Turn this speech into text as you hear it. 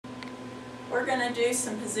we're going to do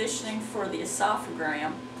some positioning for the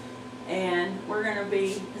esophagram, and we're going to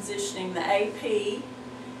be positioning the AP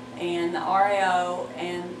and the RAO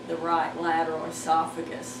and the right lateral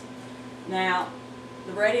esophagus. Now,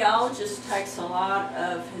 the radiologist takes a lot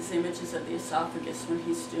of his images of the esophagus when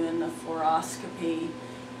he's doing the fluoroscopy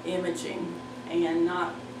imaging, and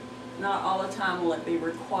not all the time will it be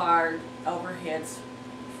required overheads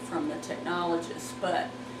from the technologist, but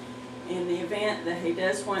in the event that he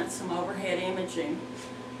does want some overhead imaging,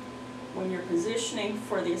 when you're positioning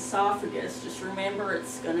for the esophagus, just remember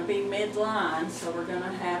it's going to be midline, so we're going to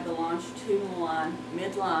have the longitudinal line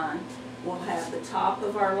midline. We'll have the top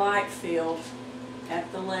of our light field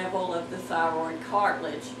at the level of the thyroid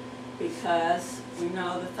cartilage, because we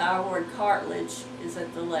know the thyroid cartilage is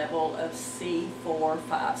at the level of C4,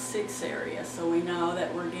 5, 6 area, so we know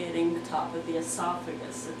that we're getting the top of the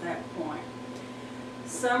esophagus at that point.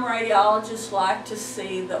 Some radiologists like to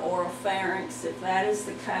see the oropharynx. If that is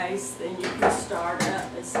the case, then you can start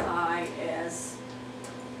up as high as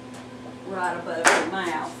right above your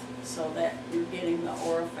mouth, so that you're getting the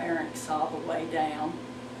oropharynx all the way down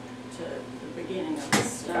to the beginning of the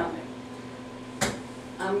stomach.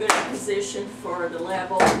 I'm going to position for the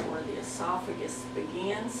level where the esophagus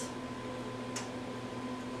begins.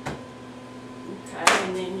 Okay,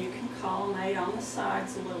 and then you can colonnade on the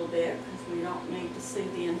sides a little bit because we don't need to see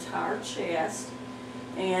the entire chest.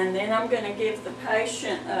 And then I'm going to give the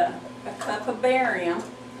patient a cup of barium.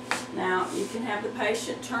 Now, you can have the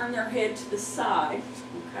patient turn their head to the side,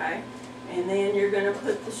 okay? And then you're going to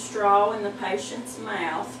put the straw in the patient's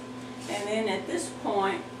mouth. And then at this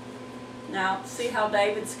point, now see how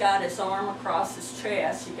David's got his arm across his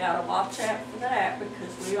chest. You got to watch out for that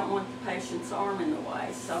because we don't want the patient's arm in the way.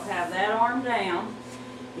 So have that arm down.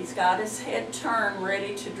 He's got his head turned,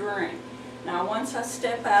 ready to drink. Now once I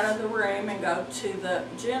step out of the room and go to the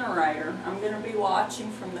generator, I'm going to be watching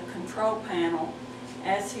from the control panel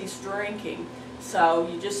as he's drinking. So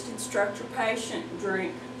you just instruct your patient,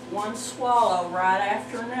 drink one swallow right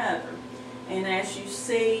after another. And as you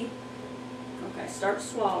see, okay, start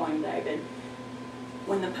swallowing, David.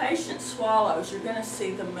 When the patient swallows, you're going to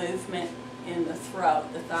see the movement in the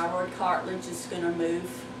throat. The thyroid cartilage is going to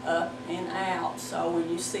move up and out. So when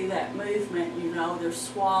you see that movement, you know they're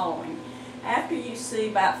swallowing. After you see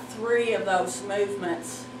about 3 of those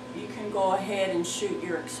movements, you can go ahead and shoot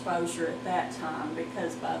your exposure at that time,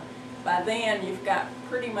 because by then you've got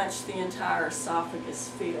pretty much the entire esophagus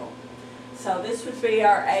filled. So this would be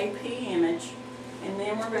our AP image. And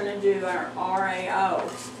then we're going to do our RAO.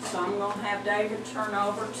 So I'm going to have David turn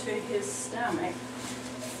over to his stomach.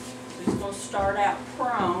 He's going to start out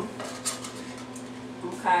prone.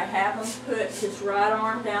 Okay, have him put his right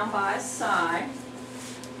arm down by his side.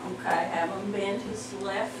 Okay, have him bend his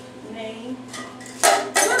left knee.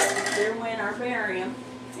 There went our barium.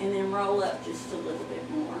 And then roll up just a little bit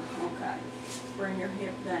more. Okay, bring your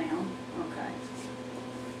hip down. Okay.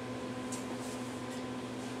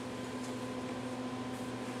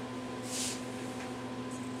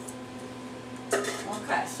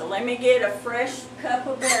 Okay, so let me get a fresh cup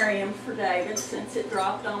of barium for David since it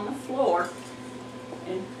dropped on the floor.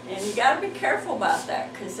 And you got to be careful about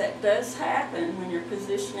that, because that does happen when you're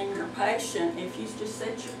positioning your patient. If you just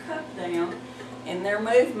set your cup down in their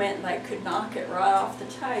movement, they could knock it right off the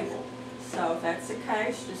table. So if that's the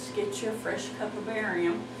case, just get you a fresh cup of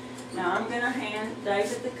barium. Now I'm going to hand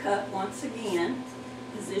David the cup once again,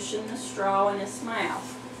 position the straw in his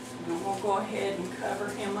mouth. And we'll go ahead and cover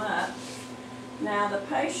him up. Now the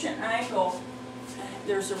patient angle,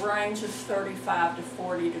 there's a range of 35 to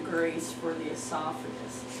 40 degrees for the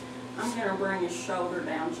esophagus. I'm going to bring his shoulder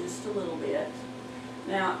down just a little bit.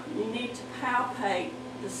 Now you need to palpate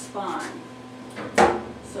the spine.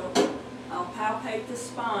 So I'll palpate the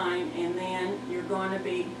spine, and then you're going to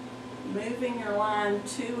be moving your line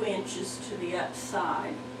 2 inches to the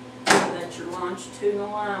upside, so that your longitudinal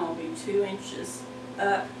line will be 2 inches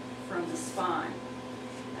up from the spine.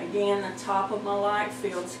 Again, the top of my light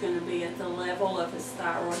field is going to be at the level of his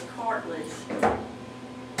thyroid cartilage,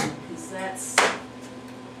 because that's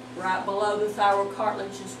right below the thyroid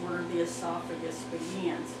cartilage is where the esophagus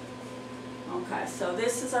begins. Okay, so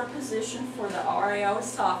this is our position for the RAO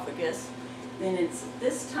esophagus. Then it's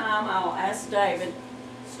this time I'll ask David,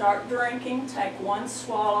 start drinking, take one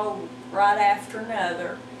swallow right after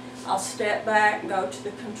another. I'll step back and go to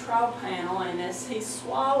the control panel, and as he's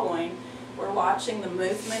swallowing, we're watching the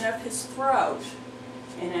movement of his throat.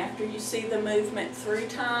 And after you see the movement 3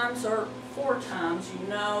 times or 4 times, you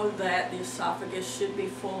know that the esophagus should be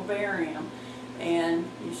full of barium, and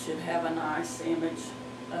you should have a nice image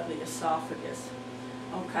of the esophagus.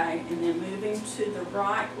 Okay, and then moving to the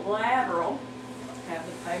right lateral, have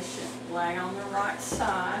the patient lay on the right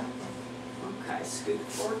side. Okay, scoot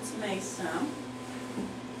towards me some.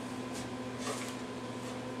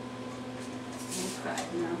 Okay,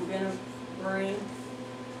 now I'm going to bring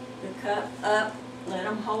the cup up, let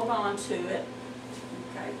them hold on to it.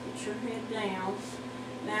 Okay, put your head down.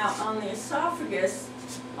 Now on the esophagus,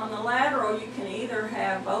 on the lateral, you can either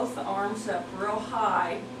have both arms up real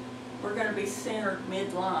high. We're going to be centered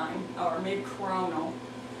midline or mid-coronal.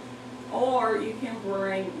 Or you can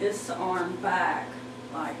bring this arm back,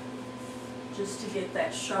 like just to get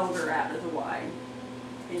that shoulder out of the way,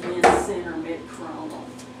 and then center mid-coronal.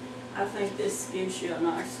 I think this gives you a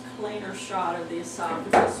nice cleaner shot of the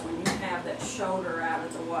esophagus when you have that shoulder out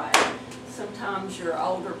of the way. Sometimes your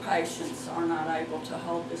older patients are not able to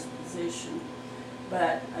hold this position.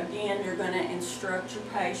 But again, you're going to instruct your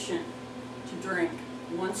patient to drink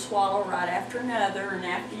one swallow right after another, and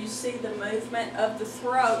after you see the movement of the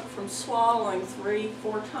throat from swallowing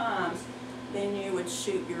 3-4 times, then you would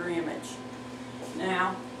shoot your image.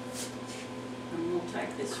 Now, I'm going to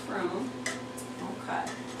take this from them. Okay.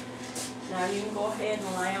 Now you can go ahead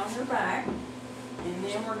and lay on your back, and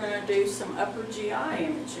then we're going to do some upper GI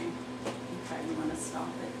imaging. Okay, you want to stop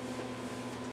it?